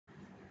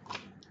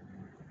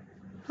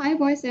Hi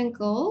boys and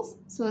girls,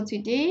 so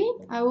today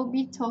I will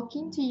be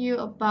talking to you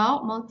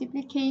about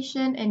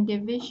multiplication and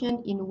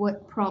division in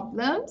word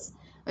problems.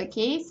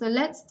 Okay, so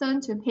let's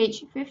turn to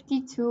page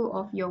 52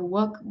 of your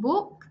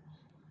workbook.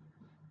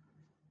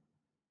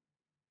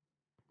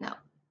 Now,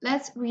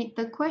 let's read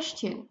the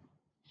question.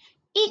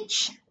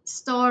 Each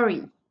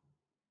story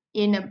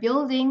in a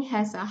building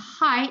has a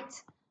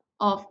height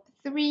of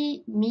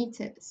 3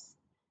 meters.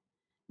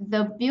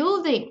 The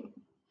building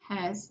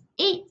has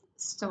 8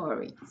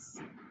 stories.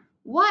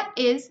 What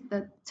is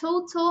the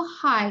total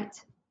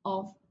height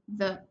of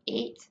the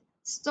 8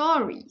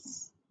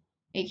 stories?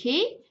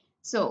 Okay,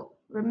 so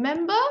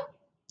remember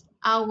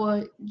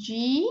our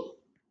G,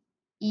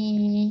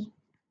 E,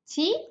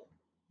 T.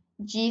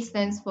 G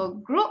stands for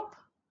group,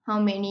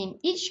 how many in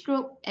each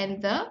group, and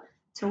the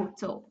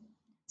total.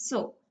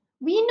 So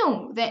we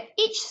know that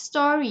each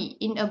story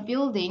in a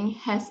building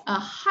has a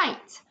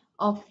height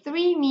of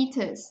 3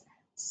 meters.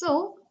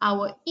 So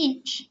our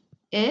each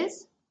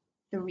is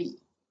 3.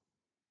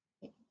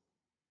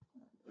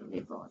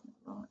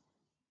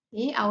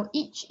 Okay, our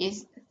each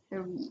is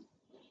 3.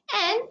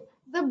 And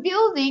the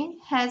building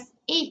has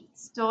 8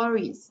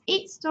 stories.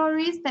 8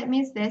 stories, that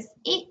means there's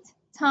 8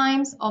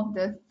 times of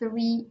the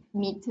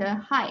 3-meter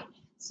height.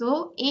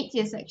 So 8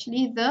 is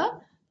actually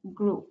the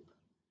group.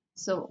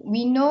 So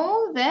we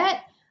know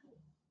that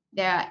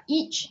there are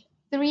each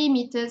 3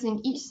 meters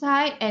in each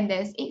side and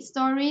there's 8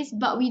 stories,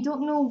 but we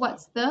don't know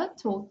what's the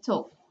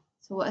total.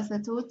 So what's the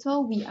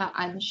total? We are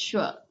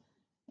unsure.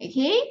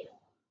 Okay?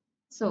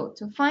 So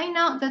to find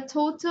out the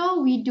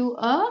total, we do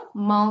a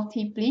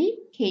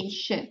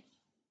multiplication.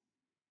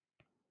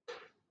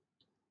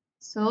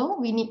 So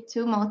we need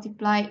to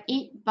multiply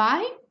 8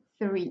 by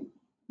 3.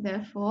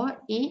 Therefore,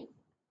 8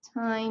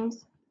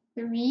 times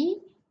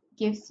 3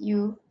 gives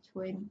you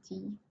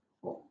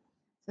 24.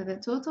 So the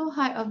total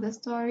height of the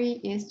story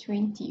is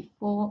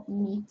 24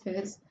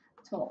 meters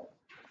tall.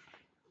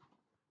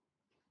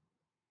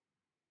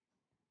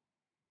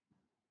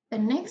 The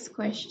next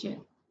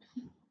question.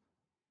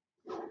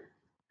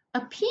 A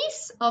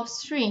piece of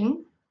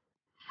string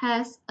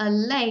has a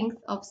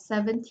length of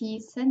 70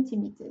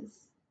 centimeters.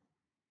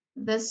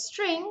 The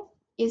string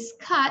is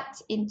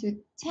cut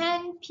into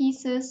 10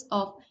 pieces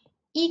of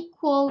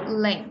equal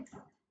length.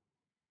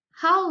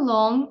 How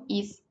long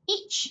is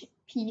each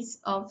piece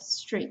of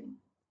string?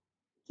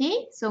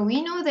 Okay, so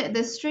we know that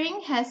the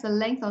string has a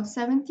length of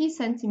 70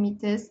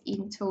 centimeters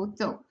in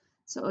total.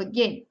 So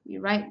again, we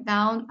write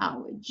down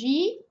our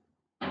G,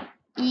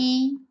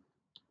 E,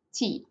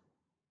 T.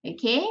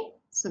 Okay,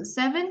 so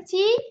 70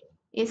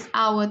 is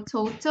our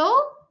total.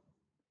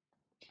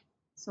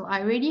 So I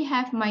already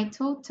have my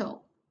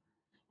total.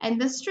 And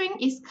the string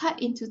is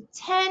cut into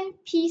 10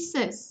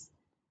 pieces.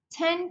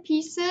 10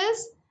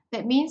 pieces,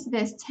 that means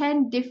there's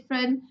 10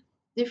 different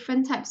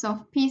types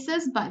of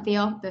pieces, but they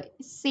are of the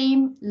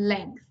same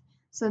length.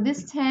 So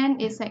this 10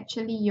 is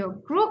actually your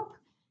group.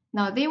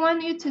 Now they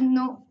want you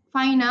to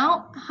find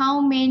out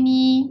how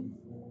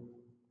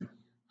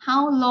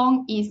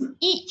long is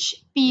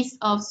each piece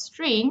of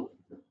string.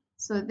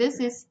 So this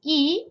is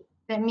E,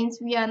 that means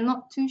we are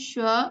not too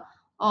sure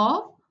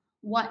of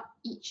what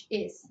each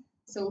is.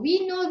 So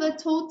we know the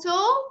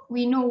total,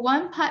 we know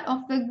one part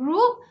of the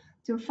group.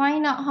 To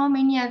find out how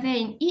many are there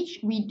in each,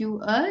 we do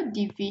a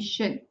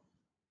division.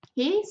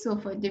 Okay, so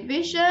for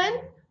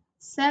division,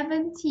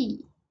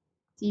 70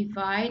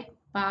 divide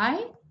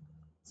by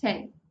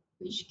 10,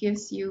 which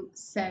gives you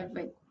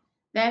 7.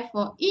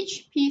 Therefore,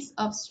 each piece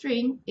of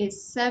string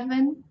is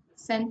 7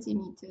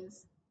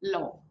 centimeters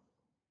long.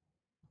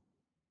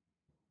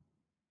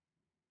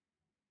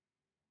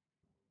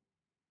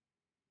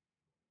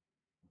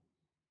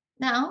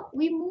 Now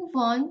we move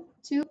on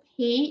to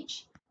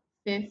page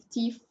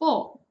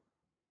 54.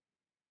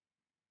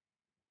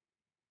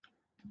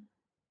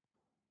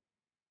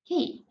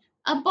 Okay,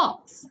 a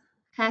box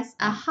has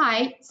a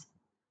height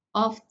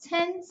of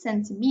 10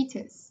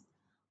 centimeters.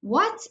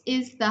 What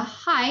is the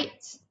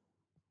height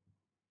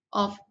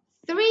of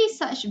 3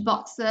 such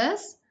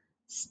boxes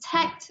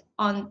stacked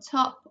on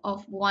top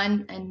of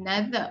one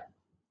another?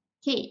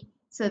 Okay,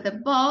 so the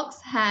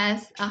box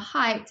has a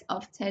height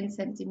of 10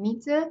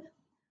 centimeters.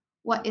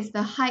 What is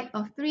the height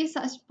of 3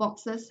 such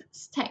boxes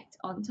stacked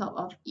on top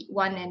of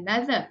one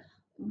another?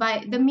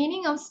 By the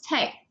meaning of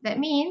stack, that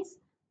means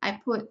I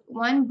put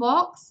one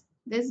box.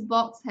 This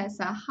box has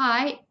a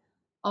height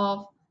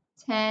of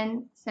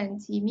 10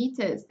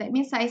 centimeters. That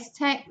means I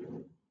stack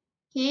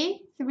 3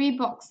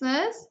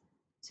 boxes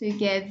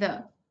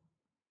together.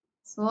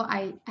 So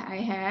I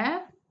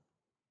have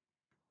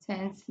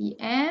 10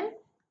 cm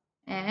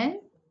and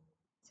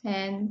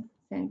 10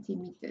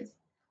 centimeters.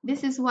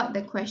 This is what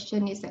the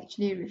question is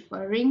actually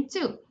referring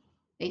to.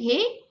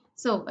 Okay,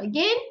 so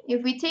again,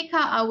 if we take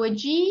out our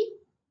G,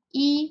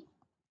 E,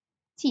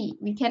 T,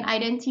 we can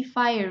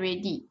identify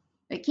already.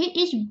 Okay,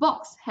 each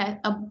box has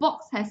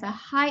a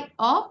height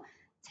of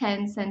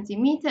 10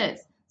 centimeters.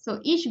 So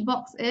each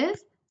box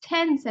is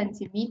 10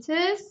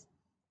 centimeters.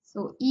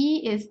 So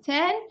E is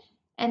 10,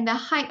 and the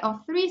height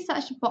of 3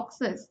 such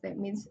boxes, that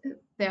means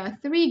there are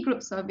 3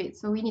 groups of it.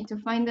 So we need to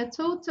find the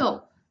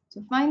total.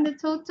 To find the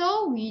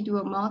total, we do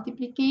a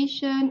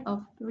multiplication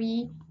of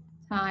 3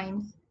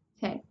 times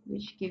 10,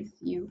 which gives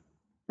you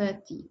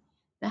 30.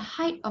 The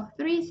height of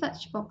 3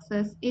 such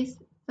boxes is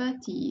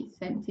 30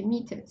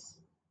 centimeters.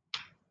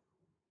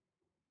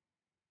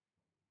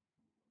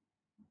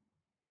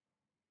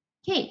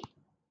 Okay,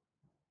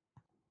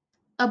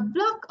 a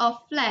block of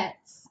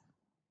flats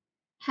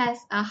has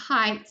a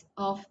height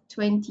of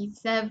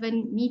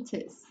 27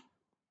 meters.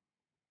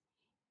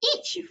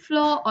 Each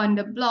floor on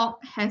the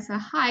block has a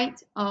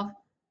height of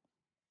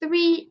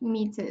 3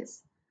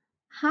 meters.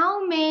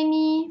 How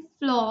many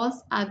floors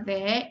are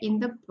there in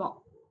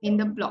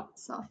the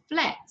blocks of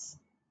flats?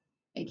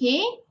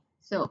 Okay,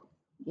 so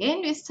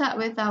again we start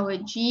with our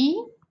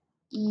G,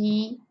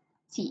 E,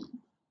 T.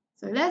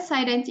 So let's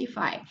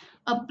identify.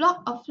 A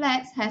block of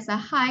flats has a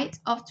height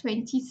of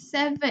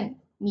 27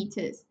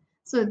 meters.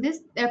 So this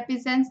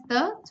represents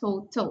the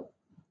total.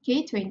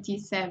 Okay,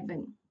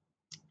 27.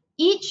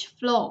 Each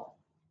floor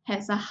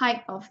has a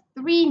height of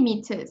 3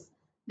 meters.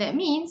 That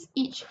means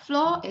each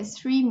floor is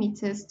 3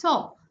 meters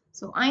tall.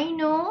 So I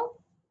know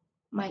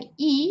my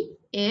E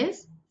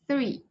is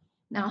 3.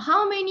 Now,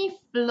 how many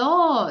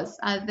floors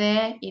are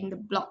there in the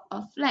block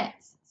of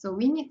flats? So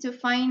we need to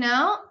find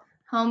out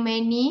how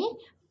many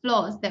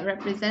floors that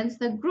represents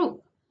the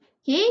group.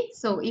 Okay,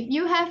 so if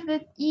you have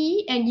the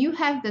E and you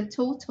have the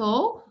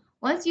total,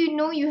 once you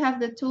know you have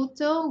the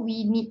total,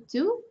 we need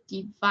to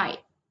divide.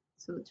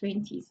 So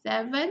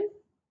 27,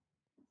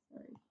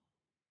 sorry,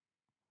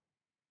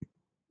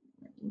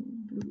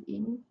 blue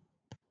in.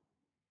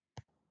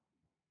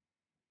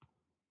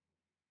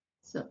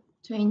 So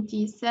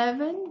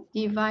 27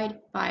 divided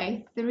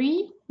by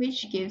 3,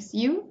 which gives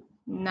you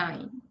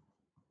 9.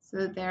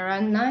 So there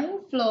are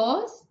 9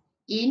 floors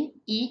in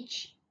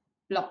each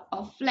block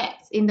of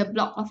flats, in the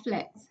block of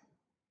flats.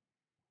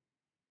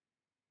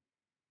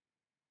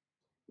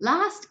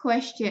 Last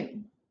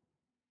question.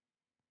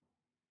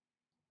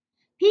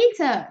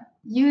 Peter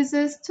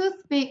uses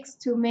toothpicks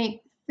to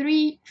make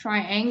 3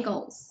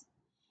 triangles.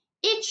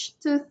 Each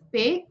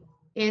toothpick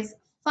is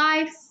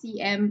 5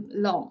 cm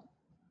long.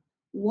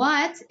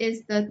 What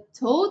is the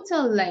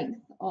total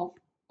length of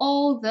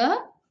all the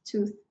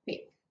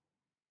toothpicks?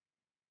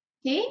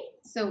 Okay,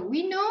 so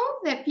we know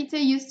that Peter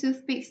used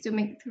toothpicks to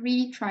make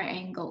 3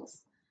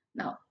 triangles.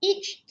 Now,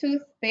 each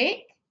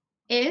toothpick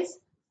is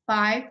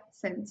 5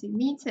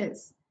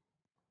 centimeters.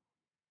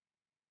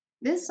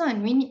 This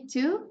one, we need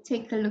to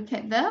take a look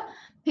at the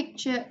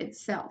picture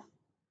itself.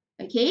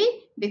 Okay,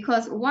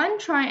 because one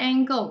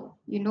triangle,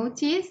 you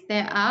notice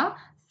there are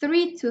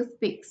 3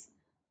 toothpicks.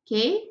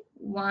 Okay,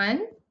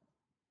 1,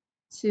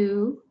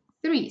 2,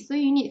 3. So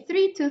you need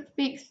 3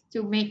 toothpicks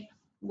to make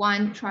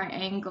one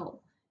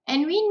triangle.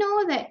 And we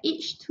know that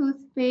each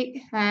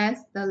toothpick has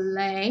the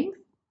length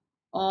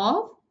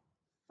of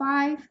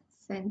 5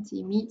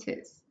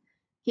 centimeters.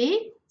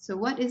 Okay, so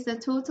what is the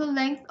total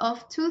length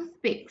of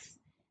toothpicks?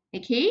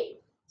 Okay,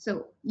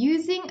 so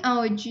using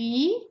our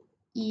G,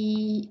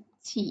 E,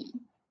 T.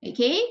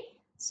 Okay,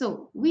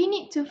 so we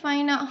need to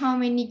find out how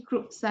many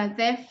groups are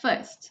there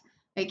first.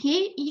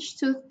 Okay, each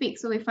toothpick.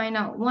 So we find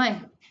out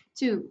 1,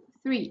 2,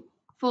 3,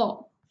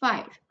 4,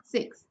 5,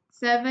 6,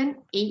 7,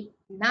 8,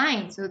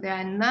 9. So there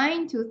are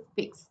 9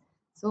 toothpicks.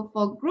 So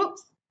for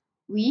groups,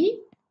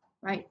 we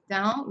write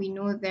down, we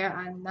know there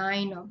are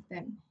 9 of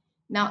them.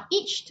 Now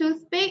each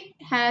toothpick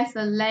has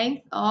a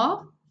length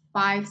of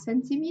 5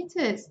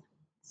 centimeters.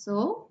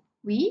 So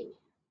we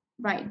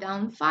write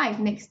down 5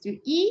 next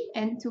to E,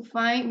 and to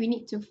find, we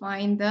need to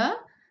find the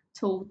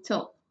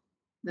total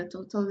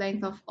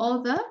length of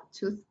all the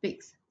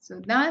toothpicks.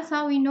 So that's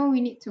how we know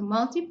we need to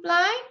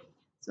multiply.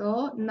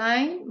 So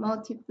 9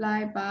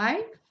 multiplied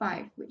by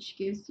 5, which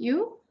gives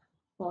you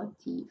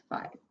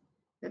 45.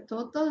 The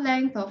total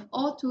length of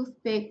all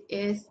toothpicks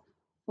is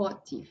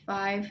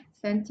 45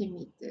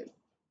 centimeters.